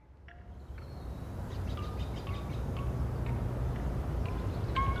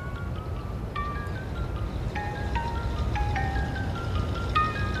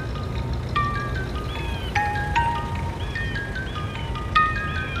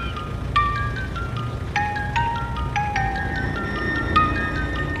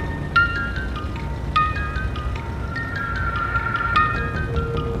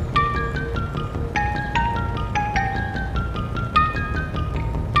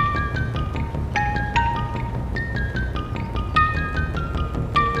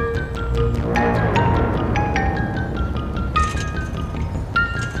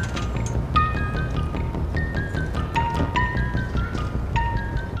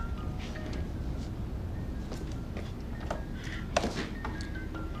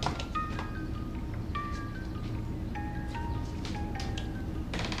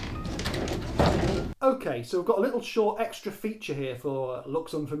Okay, so we've got a little short extra feature here for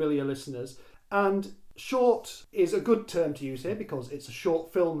Looks Unfamiliar listeners. And short is a good term to use here because it's a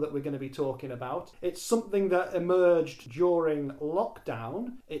short film that we're going to be talking about. It's something that emerged during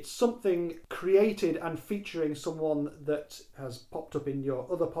lockdown. It's something created and featuring someone that has popped up in your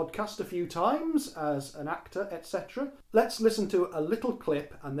other podcast a few times as an actor, etc. Let's listen to a little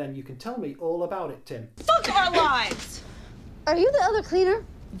clip and then you can tell me all about it, Tim. Fuck our lives! Are you the other cleaner?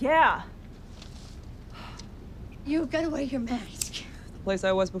 Yeah. You gotta wear your mask. The place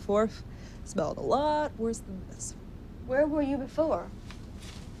I was before smelled a lot worse than this. Where were you before?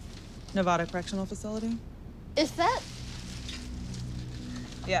 Nevada Correctional Facility? Is that...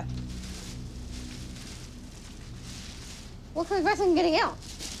 Yeah. What congrats on getting out?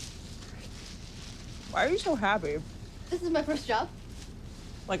 Why are you so happy? This is my first job.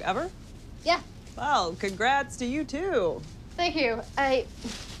 Like ever? Yeah. Well, congrats to you too. Thank you. I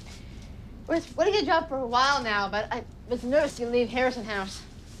was wanting a job for a while now, but I was nervous to leave Harrison House.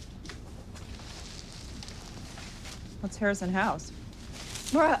 What's Harrison House?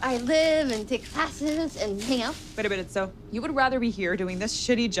 Where I live and take classes and hang out. Wait a minute, so you would rather be here doing this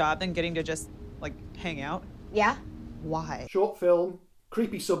shitty job than getting to just, like, hang out? Yeah. Why? Short film,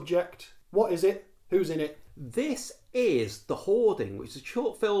 creepy subject. What is it? Who's in it? This is The Hoarding, which is a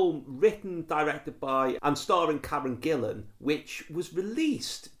short film written, directed by and starring Karen Gillan, which was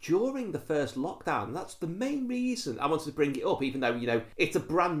released during the first lockdown. That's the main reason I wanted to bring it up, even though, you know, it's a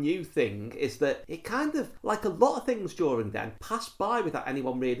brand new thing, is that it kind of, like a lot of things during then, passed by without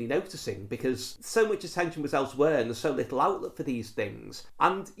anyone really noticing because so much attention was elsewhere and there's so little outlet for these things.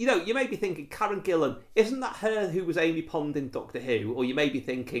 And, you know, you may be thinking, Karen Gillan, isn't that her who was Amy Pond in Doctor Who? Or you may be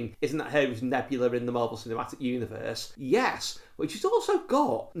thinking, isn't that her who's Nebula in the Marvel Cinematic Universe? Yes, but she's also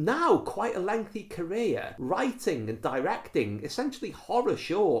got now quite a lengthy career writing and directing essentially horror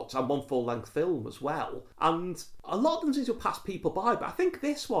shorts and one full-length film as well. And a lot of them seem to pass people by, but I think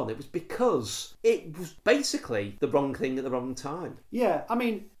this one, it was because it was basically the wrong thing at the wrong time. Yeah, I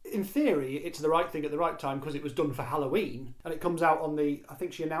mean, in theory, it's the right thing at the right time because it was done for Halloween. And it comes out on I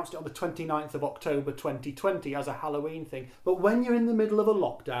think she announced it on the 29th of October 2020 as a Halloween thing. But when you're in the middle of a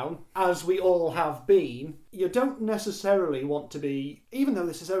lockdown, as we all have been, you don't necessarily want to be, even though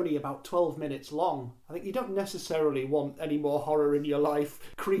this is only about 12 minutes long, I think you don't necessarily want any more horror in your life,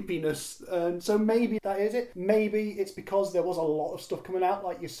 creepiness. And so maybe that is it. Maybe it's because there was a lot of stuff coming out,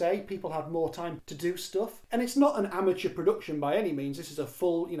 like you say. People had more time to do stuff. And it's not an amateur production by any means. This is a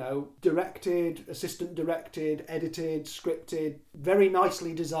full, you know, directed, assistant directed, edited, scripted, very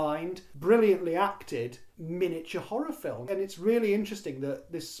nicely designed, brilliantly acted miniature horror film. And it's really interesting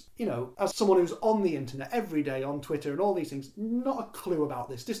that this, you know, as someone who's on the internet every day on Twitter and all these things, not a clue about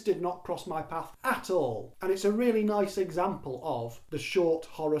this. This did not cross my path at all. And it's a really nice example of the short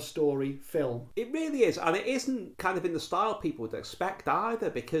horror story film. It really is, and it isn't kind of in the style people would expect either,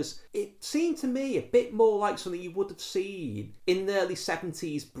 because it seemed to me a bit more like something you would have seen in the early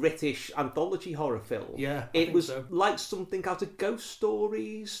 70s British anthology horror film. Yeah, it was so. Like something out of Ghost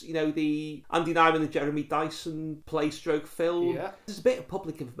Stories, you know, the Andy Nyman and Jeremy Dyson play-stroke film. Yeah. There's a bit of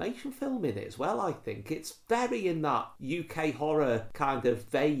public information film in it as well, I think. It's very in that UK horror kind of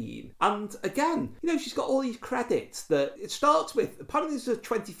vein. And again, you know, she's got all these credits that it starts with. Apparently there's a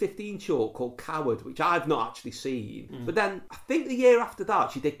 2015 short called Coward, which I've not actually seen. But then I think the year after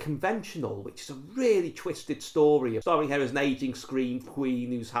that she did Conventional, which is a really twisted story starring her as an ageing scream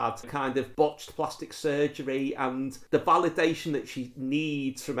queen who's had kind of botched plastic surgery, and the validation that she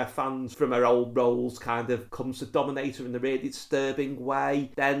needs from her fans from her old roles kind of comes to dominate her in a really disturbing way.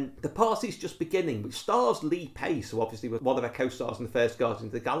 Then The Party's Just Beginning, which stars Lee Pace, who obviously was one of her co-stars in the first Guardians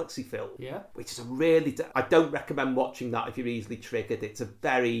of the Galaxy film. Yeah. Which is a really... I don't recommend watching that if you're easily triggered. It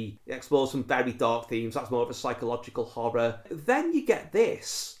explores some very dark themes. That's more of a psychological horror. Then you get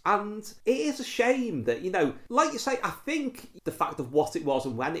this, and it is a shame that, you know, like you say, I think the fact of what it was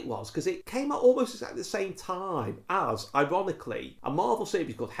and when it was, because it came out almost exactly the same time as, ironically, a Marvel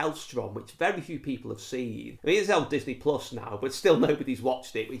series called Hellstrom, which very few people have seen. I mean, it's on Disney Plus now, but still nobody's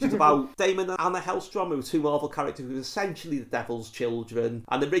watched it, which is about Damon and Anna Hellstrom, who were two Marvel characters who were essentially the Devil's Children.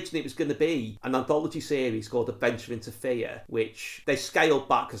 And originally it was going to be an anthology series called Adventure into Fear, which they scaled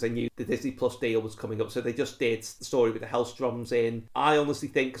back because they knew the Disney Plus deal was coming up, so they just did the story with the Hellstroms in. I honestly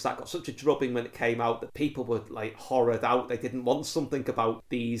think, because that got such a drubbing when it came out, that people were like horrored out. They didn't want something about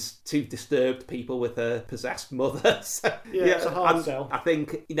these two disturbed people with a possessed mother. So, yeah, it's a hard sell. I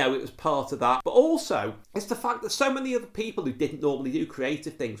think, you know, it was part of that. But also, also, it's the fact that so many other people who didn't normally do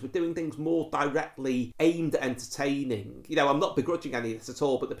creative things were doing things more directly aimed at entertaining. You know, I'm not begrudging any of this at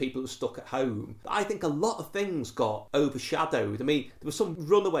all, but the people who are stuck at home. I think a lot of things got overshadowed. I mean, there were some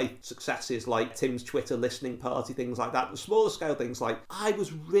runaway successes like Tim's Twitter listening party, things like that. The smaller scale things like, I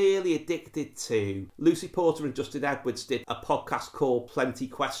was really addicted to Lucy Porter and Justin Edwards did a podcast called Plenty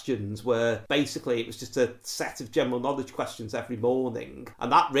Questions, where basically it was just a set of general knowledge questions every morning.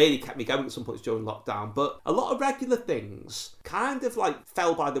 And that really kept me going at some points during lockdown. But a lot of regular things kind of like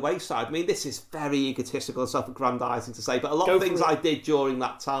fell by the wayside. I mean, this is very egotistical and self-aggrandizing to say, but a lot of things I did during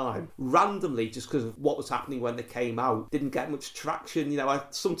that time, randomly, just because of what was happening when they came out, didn't get much traction. You know, I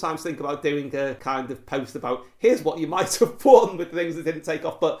sometimes think about doing a kind of post about, here's what you might have won with things that didn't take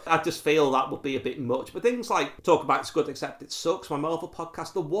off, but I just feel that would be a bit much. But things like Talk About It's Good Except It Sucks, my Marvel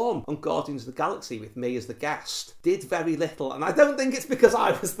podcast, The One, on Guardians of the Galaxy with me as the guest, did very little, and I don't think it's because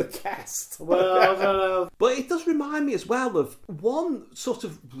I was the guest. Well, I don't know. But it does remind me as well of one sort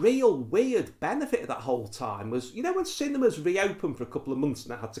of real weird benefit of that whole time was, you know, when cinemas reopened for a couple of months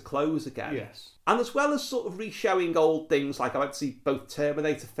and it had to close again. Yes. And as well as sort of reshowing old things, like I went to see both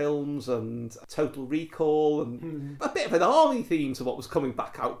Terminator films and Total Recall and a bit of an army theme to what was coming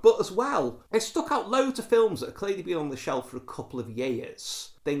back out. But as well, it stuck out loads of films that had clearly been on the shelf for a couple of years.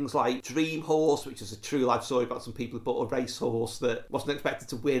 Things like Dream Horse, which is a true life story about some people who bought a racehorse that wasn't expected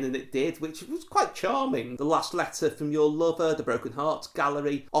to win and it did, which was quite charming. The Last Letter from Your Lover, The Broken Hearts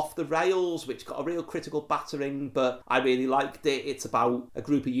Gallery, Off the Rails, which got a real critical battering, but I really liked it. It's about a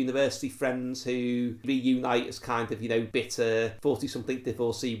group of university friends who reunite as kind of, you know, bitter 40-something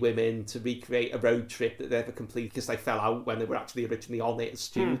divorcee women to recreate a road trip that they never completed because they fell out when they were actually originally on it as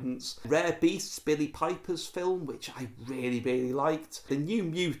students. Rare Beasts, Billy Piper's film, which I really, really liked. The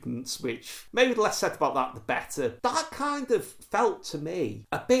New Mutants, which maybe the less said about that the better. That kind of felt to me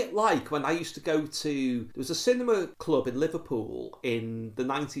a bit like when I used to go to, there was a cinema club in Liverpool in the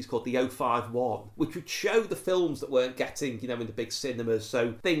 90s called the 051, which would show the films that weren't getting, you know, in the big cinemas.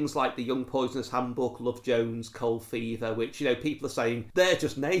 So things like The Young Poisoners Handbook, Love Jones, Cold Fever, which, you know, people are saying they're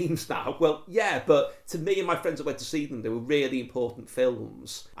just names now. Well, yeah, but to me and my friends that went to see them, they were really important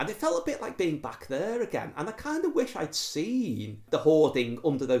films. And it felt a bit like being back there again. And I kind of wish I'd seen The Hoarding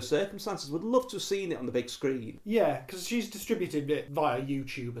under those circumstances. Would love to have seen it on the big screen. Yeah, because she's distributed it via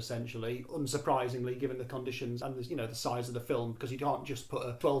YouTube, essentially, unsurprisingly, given the conditions and, you know, the size of the film, because you can't just put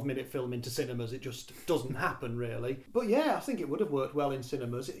a 12-minute film into cinemas. It just doesn't happen, really. But yeah, I think it would have worked well in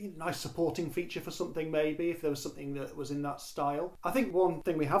cinemas. Nice supporting feature for something, maybe, if there was something that was in that style. I think one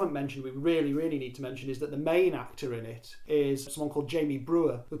thing we haven't mentioned, we really, really need to mention, is that the main actor in it is someone called Jamie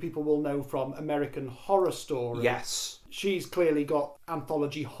Brewer, who people will know from American Horror Story. Yes. She's clearly got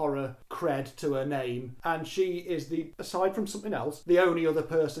anthology horror cred to her name, and she is, aside from something else, the only other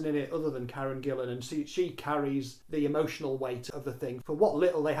person in it other than Karen Gillan, and she carries the emotional weight of the thing for what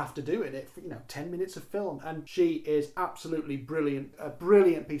little they have to do in it, for, 10 minutes of film, and she is absolutely brilliant, a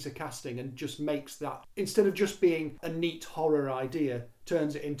brilliant piece of casting, and just makes that, instead of just being a neat horror idea,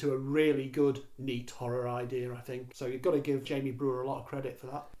 turns it into a really good, neat horror idea, I think. So you've got to give Jamie Brewer a lot of credit for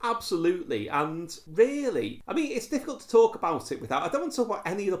that. Absolutely. And really, I mean, it's difficult to talk about it without, I don't want to talk about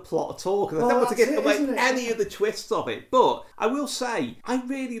any of the plot at all, because I don't want to give away any of the twists of it. But I will say, I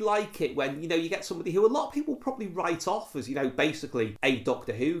really like it when, you get somebody who a lot of people probably write off as, basically a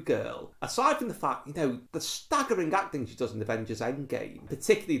Doctor Who girl. Aside from the fact, the staggering acting she does in Avengers Endgame,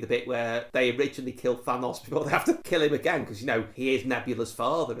 particularly the bit where they originally kill Thanos before they have to kill him again, because, he is Nebula's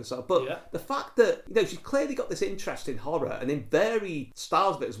father and so. But the fact that, she's clearly got this interest in horror and in varied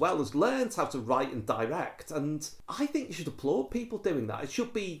styles of it as well, has learned how to write and direct. And I think you should applaud people doing that. It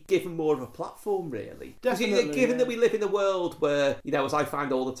should be given more of a platform, really. Definitely, given that we live in a world where, as I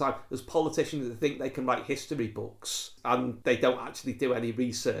find all the time, there's politicians that think they can write history books and they don't actually do any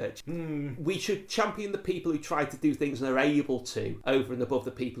research. We should champion the people who try to do things and are able to, over and above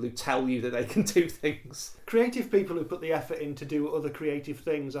the people who tell you that they can do things. Creative people who put the effort in to do other creative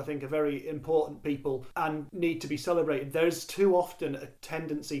things, I think, are very important people and need to be celebrated. There's too often a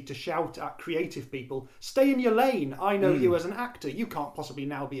tendency to shout at creative people, stay in your lane, I know you as an actor, you can't possibly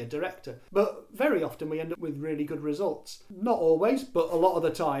now be a director. But very often we end up with really good results. Not always, but a lot of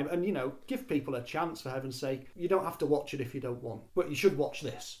the time. And, give people a chance, for heaven's sake. You don't have to watch it if you don't want. But you should watch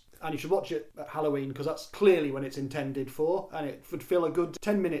this. And you should watch it at Halloween, because that's clearly when it's intended for, and it would fill a good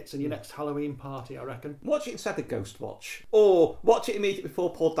 10 minutes in your next Halloween party, I reckon. Watch it instead of Ghostwatch. Or watch it immediately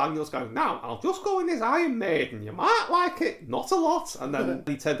before Paul Daniels going, now, I'll just go in as Iron Maiden, you might like it, not a lot. And then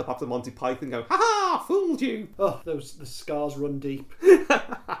he turned up after Monty Python going, ha-ha, fooled you. Oh, the scars run deep.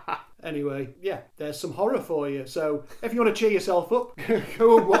 Anyway, yeah, there's some horror for you. So if you want to cheer yourself up,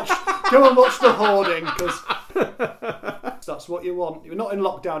 go and watch The Hoarding, because that's what you want. You're not in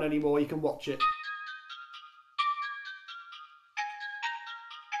lockdown anymore, you can watch it.